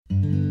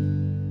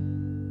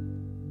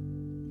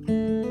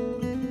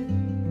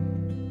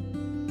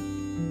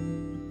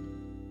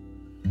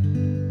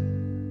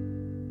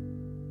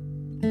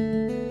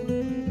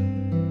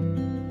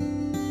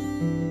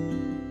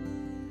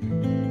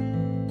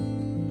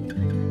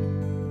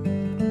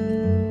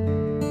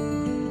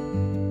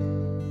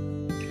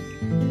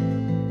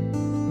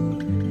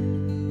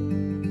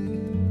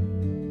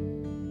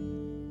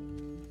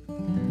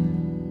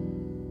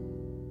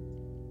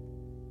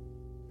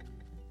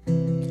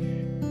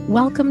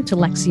Welcome to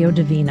Lectio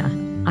Divina.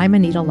 I'm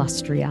Anita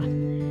Lustria.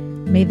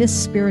 May this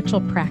spiritual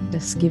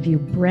practice give you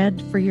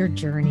bread for your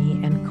journey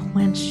and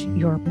quench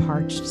your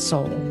parched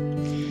soul.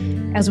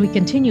 As we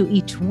continue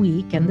each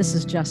week, and this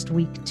is just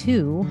week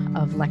 2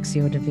 of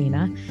Lectio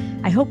Divina,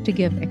 I hope to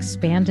give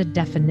expanded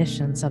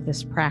definitions of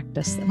this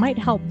practice that might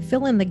help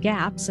fill in the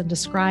gaps and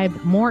describe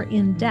more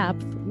in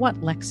depth what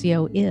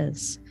Lectio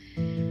is.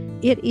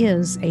 It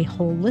is a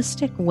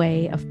holistic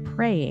way of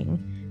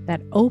praying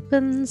that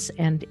opens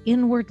and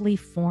inwardly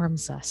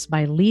forms us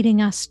by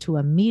leading us to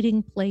a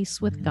meeting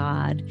place with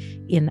God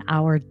in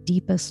our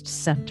deepest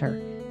center,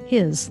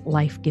 His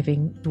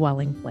life-giving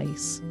dwelling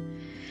place.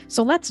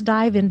 So let's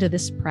dive into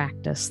this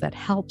practice that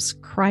helps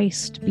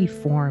Christ be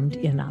formed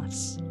in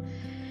us.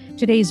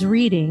 Today's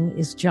reading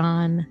is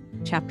John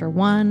chapter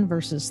 1,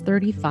 verses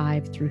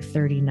 35 through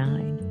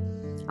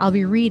 39. I'll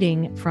be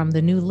reading from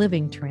the New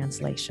Living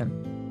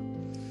Translation.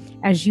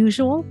 As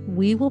usual,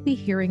 we will be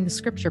hearing the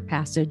scripture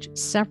passage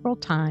several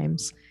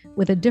times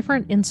with a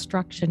different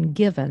instruction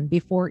given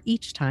before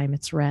each time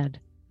it's read.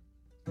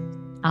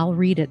 I'll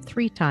read it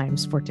 3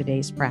 times for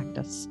today's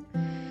practice.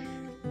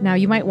 Now,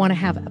 you might want to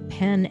have a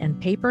pen and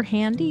paper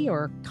handy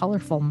or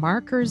colorful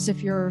markers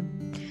if you're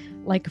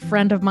like a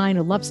friend of mine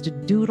who loves to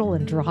doodle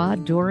and draw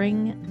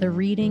during the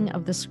reading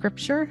of the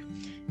scripture.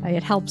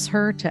 It helps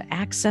her to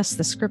access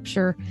the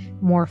scripture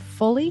more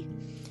fully.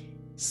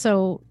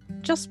 So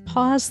just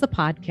pause the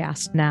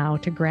podcast now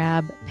to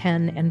grab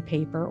pen and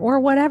paper or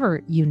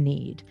whatever you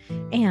need.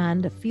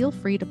 And feel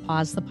free to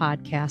pause the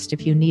podcast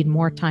if you need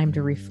more time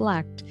to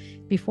reflect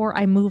before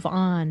I move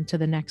on to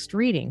the next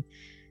reading.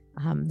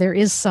 There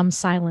is some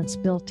silence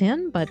built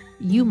in, but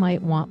you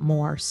might want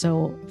more,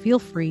 so feel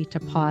free to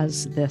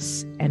pause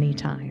this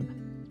anytime.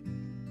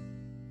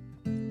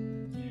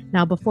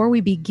 Now, before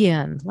we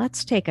begin,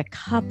 let's take a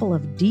couple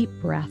of deep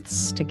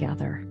breaths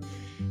together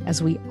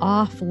as we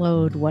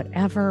offload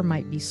whatever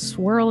might be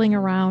swirling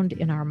around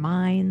in our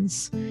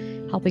minds,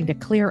 helping to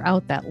clear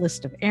out that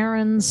list of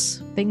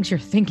errands, things you're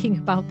thinking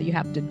about that you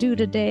have to do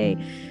today,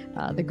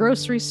 the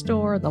grocery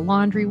store, the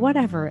laundry,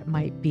 whatever it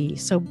might be.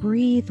 So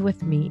breathe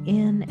with me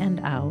in and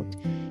out,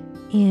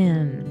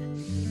 in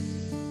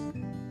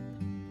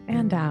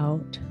and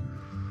out,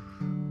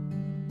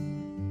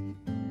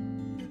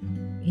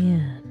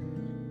 in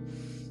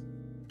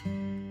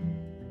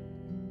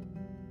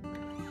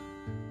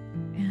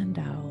and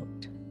out.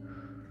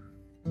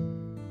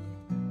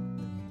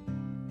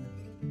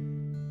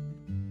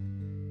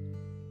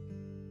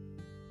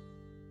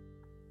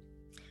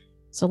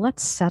 So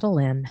let's settle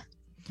in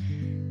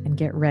and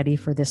get ready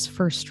for this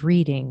first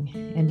reading.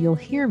 And you'll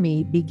hear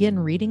me begin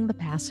reading the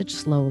passage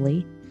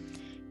slowly.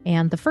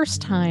 And the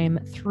first time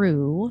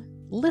through,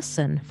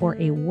 listen for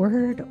a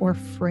word or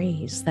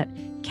phrase that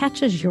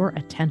catches your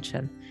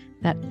attention,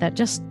 that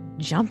just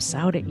jumps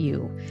out at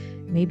you.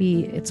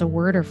 Maybe it's a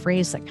word or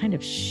phrase that kind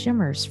of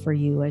shimmers for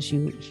you as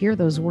you hear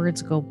those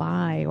words go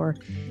by, or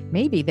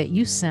maybe that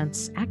you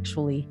sense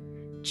actually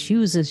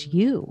chooses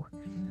you.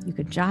 You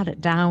could jot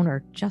it down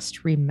or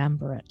just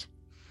remember it.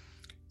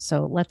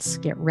 So let's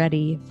get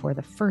ready for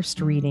the first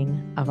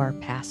reading of our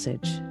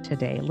passage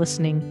today,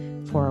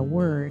 listening for a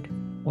word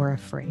or a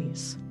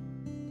phrase.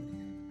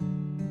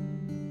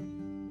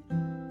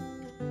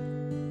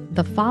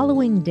 The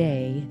following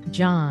day,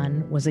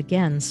 John was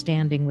again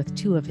standing with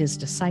 2 of his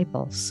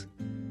disciples.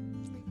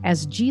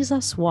 As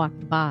Jesus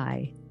walked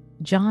by,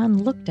 John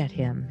looked at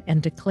him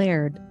and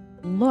declared,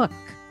 "Look,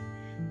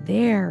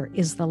 there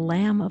is the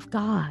Lamb of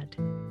God."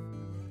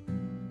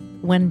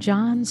 When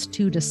John's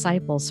 2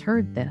 disciples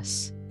heard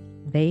this,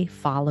 they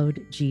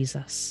followed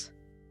Jesus.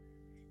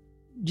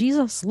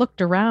 Jesus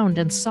looked around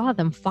and saw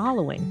them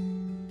following.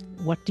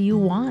 "What do you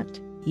want?"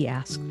 he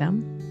asked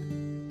them.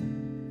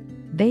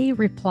 They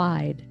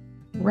replied,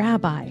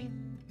 "Rabbi,"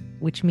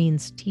 which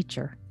means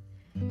teacher,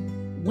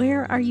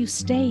 "where are you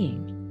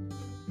staying?"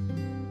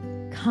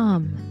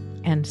 "Come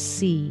and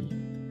see,"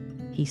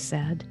 he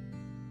said.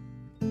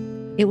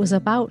 It was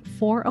about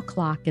 4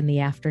 o'clock in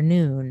the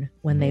afternoon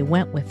when they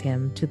went with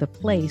him to the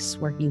place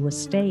where he was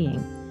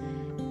staying,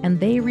 and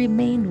they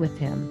remained with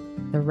him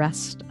the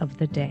rest of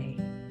the day.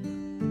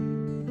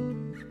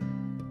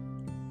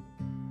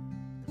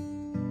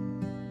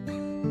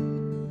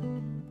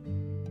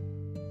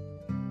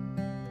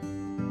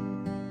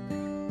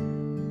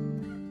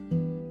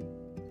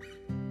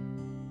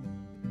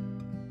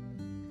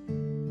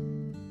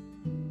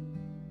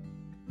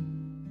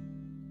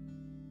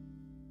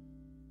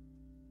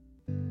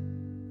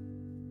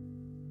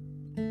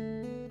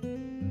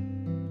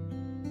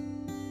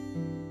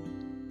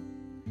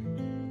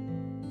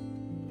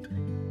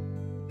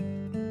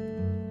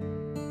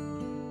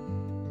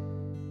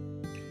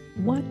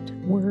 What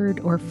word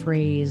or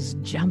phrase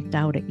jumped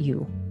out at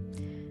you?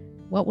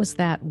 What was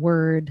that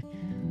word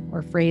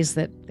or phrase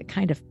that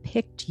kind of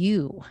picked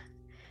you?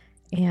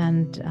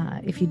 And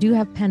if you do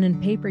have pen and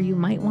paper, you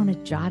might want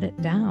to jot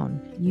it down.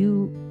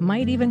 You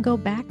might even go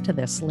back to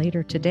this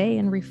later today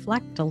and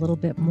reflect a little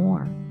bit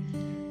more.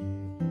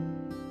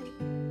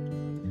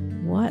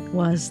 What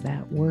was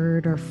that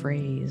word or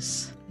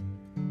phrase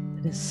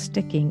that is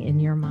sticking in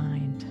your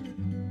mind.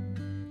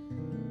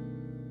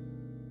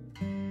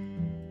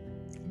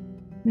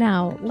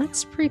 Now,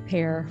 let's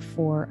prepare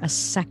for a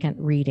second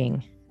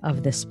reading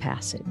of this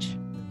passage.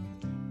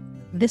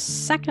 This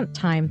second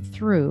time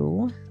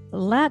through,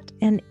 let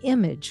an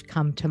image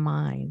come to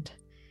mind.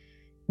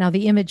 Now,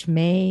 the image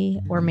may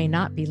or may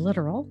not be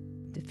literal.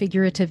 The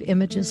figurative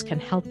images can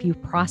help you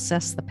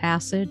process the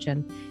passage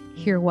and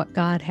hear what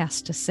God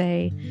has to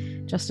say,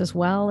 just as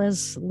well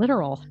as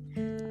literal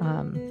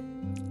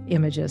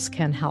images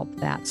can help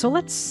that. So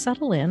let's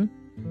settle in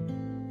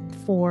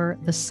for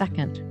the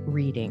second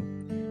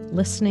reading,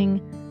 listening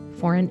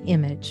for an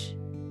image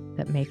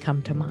that may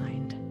come to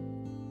mind.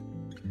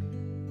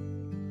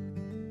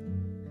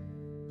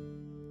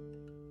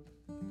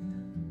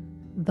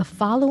 The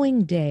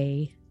following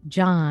day,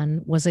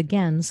 John was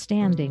again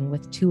standing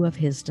with two of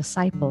his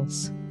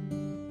disciples.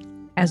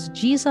 As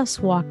Jesus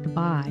walked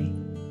by,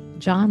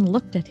 John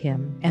looked at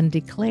him and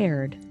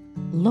declared,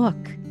 "Look,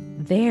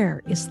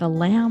 there is the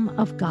Lamb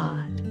of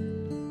God."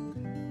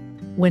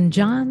 When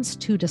John's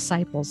two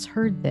disciples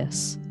heard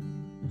this,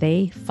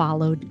 they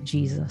followed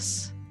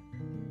Jesus.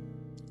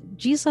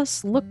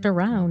 Jesus looked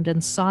around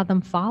and saw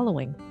them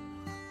following.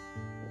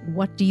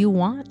 "What do you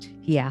want?"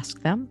 he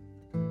asked them.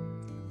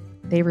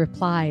 They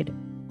replied,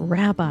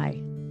 "Rabbi,"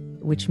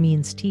 which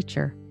means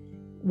teacher,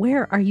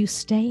 "where are you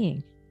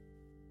staying?"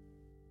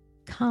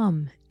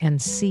 "Come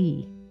and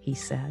see," he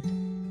said.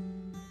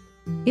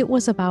 It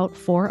was about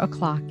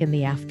 4:00 in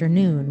the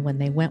afternoon when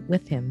they went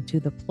with him to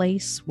the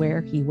place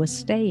where he was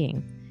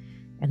staying,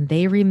 and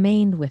they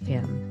remained with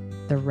him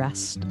the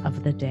rest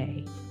of the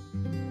day.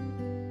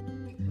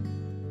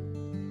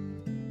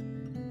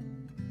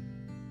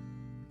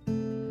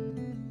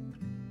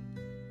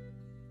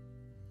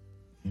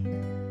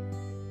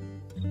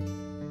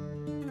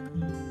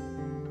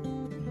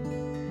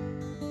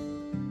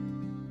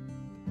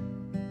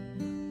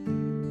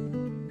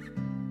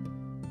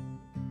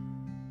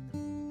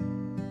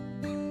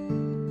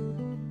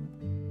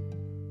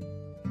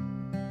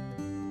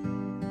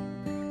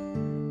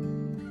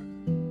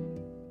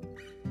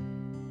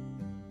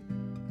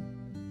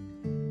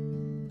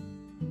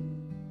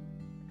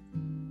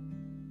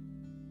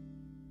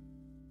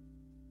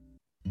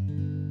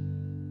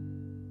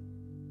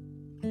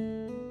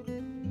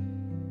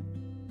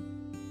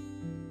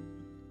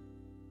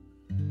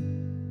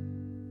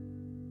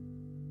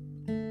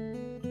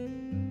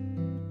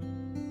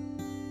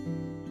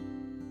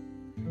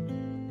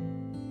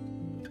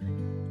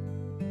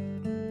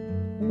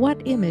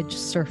 What image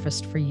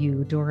surfaced for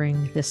you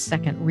during this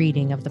second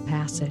reading of the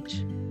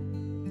passage?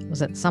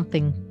 Was it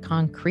something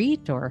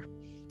concrete or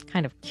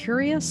kind of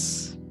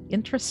curious,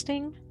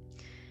 interesting?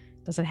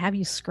 Does it have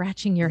you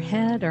scratching your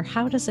head, or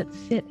how does it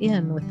fit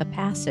in with the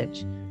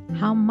passage?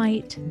 How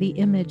might the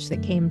image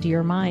that came to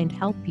your mind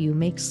help you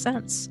make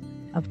sense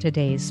of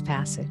today's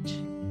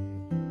passage?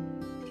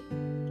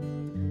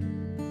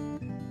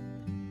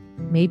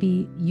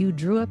 Maybe you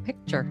drew a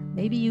picture.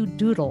 Maybe you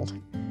doodled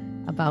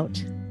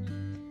about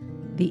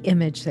the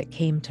image that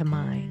came to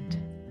mind.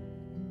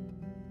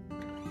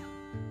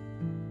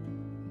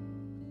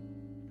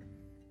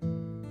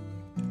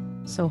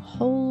 So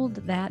hold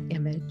that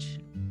image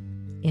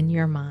in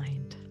your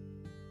mind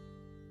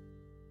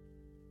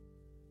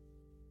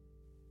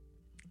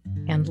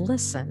and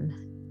listen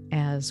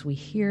as we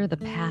hear the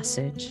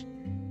passage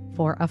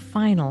for a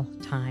final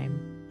time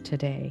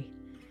today.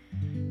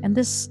 And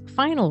this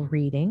final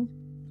reading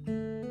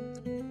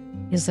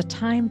is a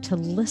time to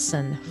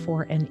listen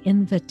for an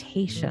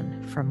invitation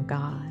from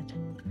God.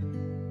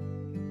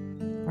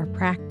 Our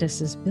practice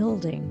is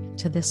building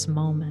to this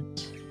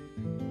moment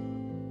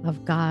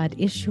of God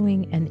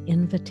issuing an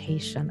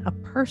invitation, a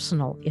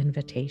personal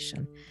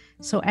invitation.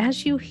 So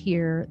as you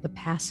hear the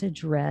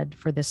passage read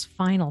for this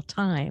final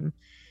time,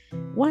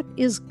 what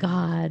is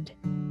God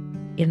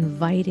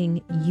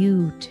inviting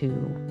you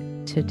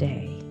to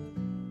today?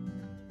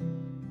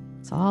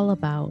 It's all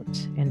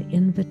about an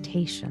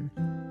invitation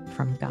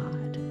from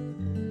God.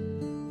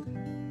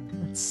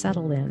 Let's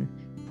settle in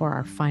for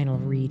our final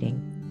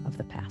reading of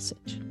the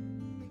passage.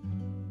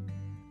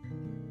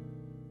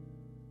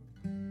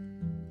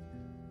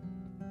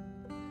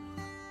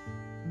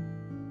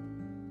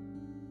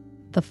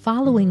 The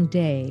following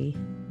day,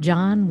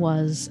 John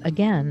was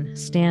again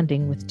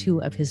standing with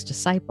two of his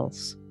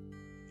disciples.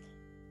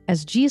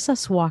 As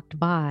Jesus walked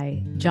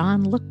by,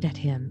 John looked at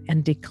him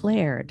and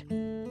declared,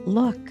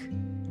 "Look,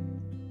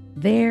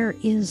 there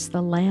is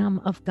the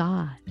Lamb of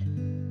God."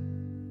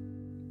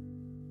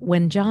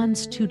 When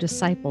John's two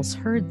disciples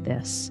heard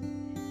this,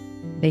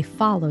 they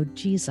followed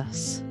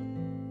Jesus.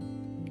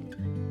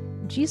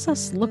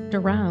 Jesus looked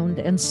around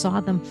and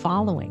saw them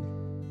following.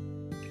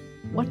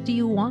 "What do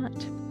you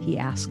want?" he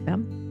asked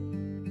them.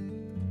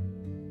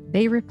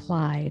 They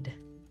replied,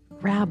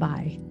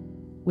 "Rabbi,"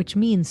 which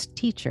means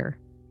teacher,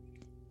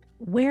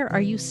 "where are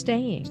you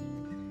staying?"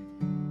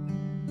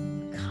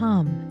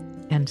 "Come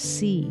and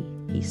see,"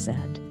 he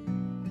said.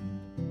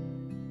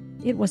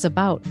 It was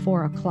about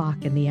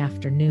 4:00 in the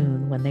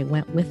afternoon when they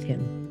went with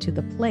him to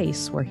the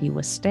place where he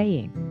was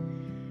staying,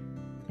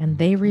 and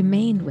they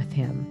remained with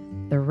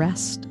him the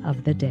rest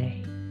of the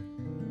day.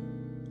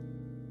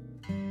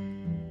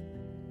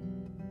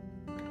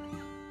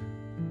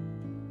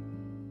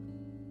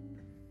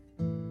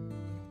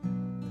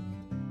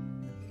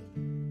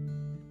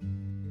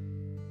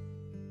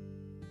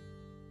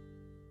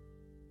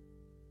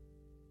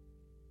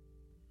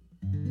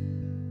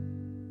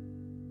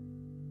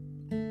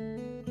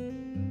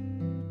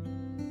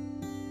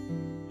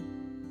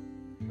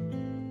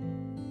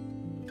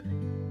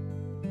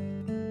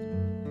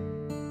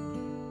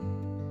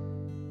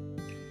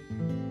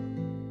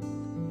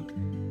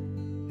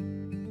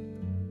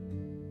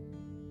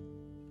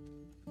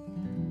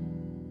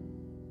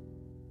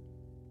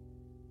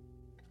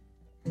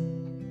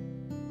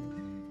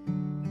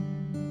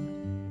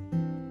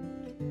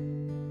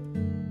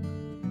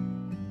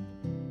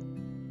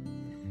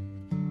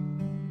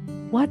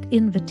 What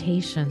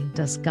invitation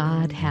does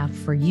God have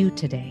for you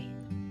today?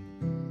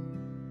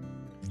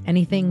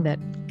 Anything that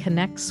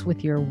connects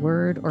with your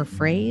word or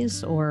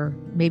phrase, or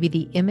maybe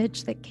the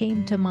image that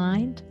came to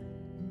mind?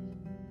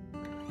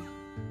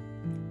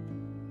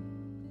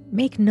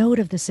 Make note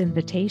of this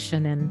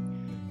invitation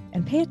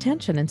and pay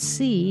attention and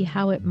see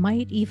how it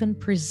might even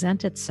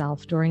present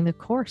itself during the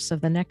course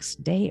of the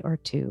next day or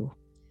two.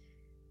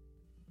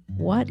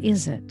 What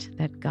is it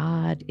that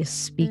God is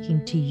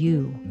speaking to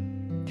you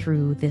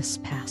through this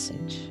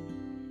passage?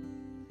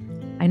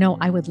 I know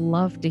I would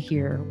love to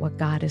hear what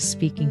God is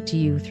speaking to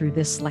you through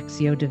this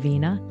Lectio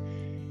Divina.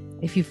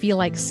 If you feel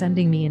like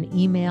sending me an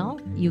email,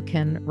 you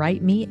can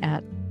write me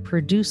at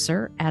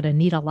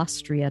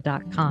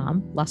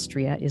producer@anitalustria.com.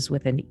 Lustria is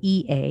with an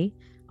EA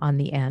on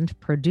the end,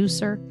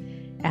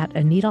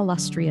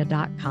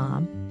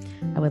 producer@anitalustria.com.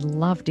 I would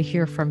love to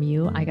hear from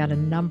you. I got a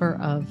number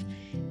of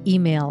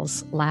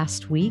emails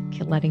last week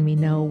letting me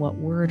know what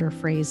word or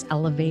phrase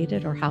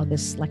elevated or how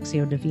this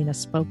Lectio Divina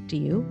spoke to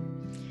you.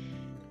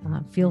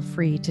 Feel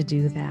free to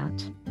do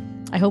that.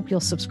 I hope you'll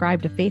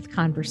subscribe to Faith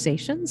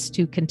Conversations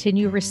to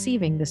continue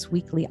receiving this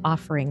weekly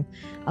offering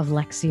of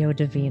Lectio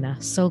Divina.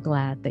 So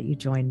glad that you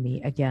joined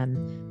me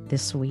again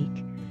this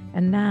week.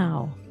 And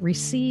now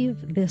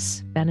receive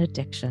this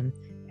benediction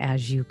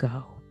as you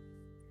go.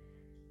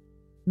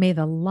 May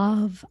the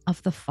love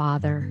of the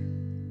Father,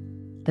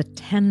 the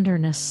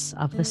tenderness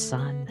of the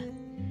Son,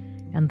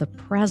 and the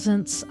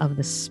presence of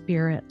the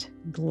Spirit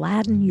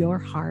gladden your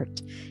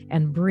heart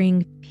and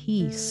bring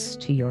peace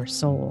to your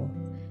soul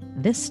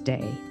this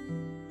day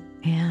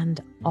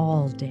and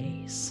all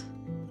days.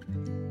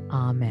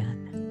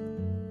 Amen.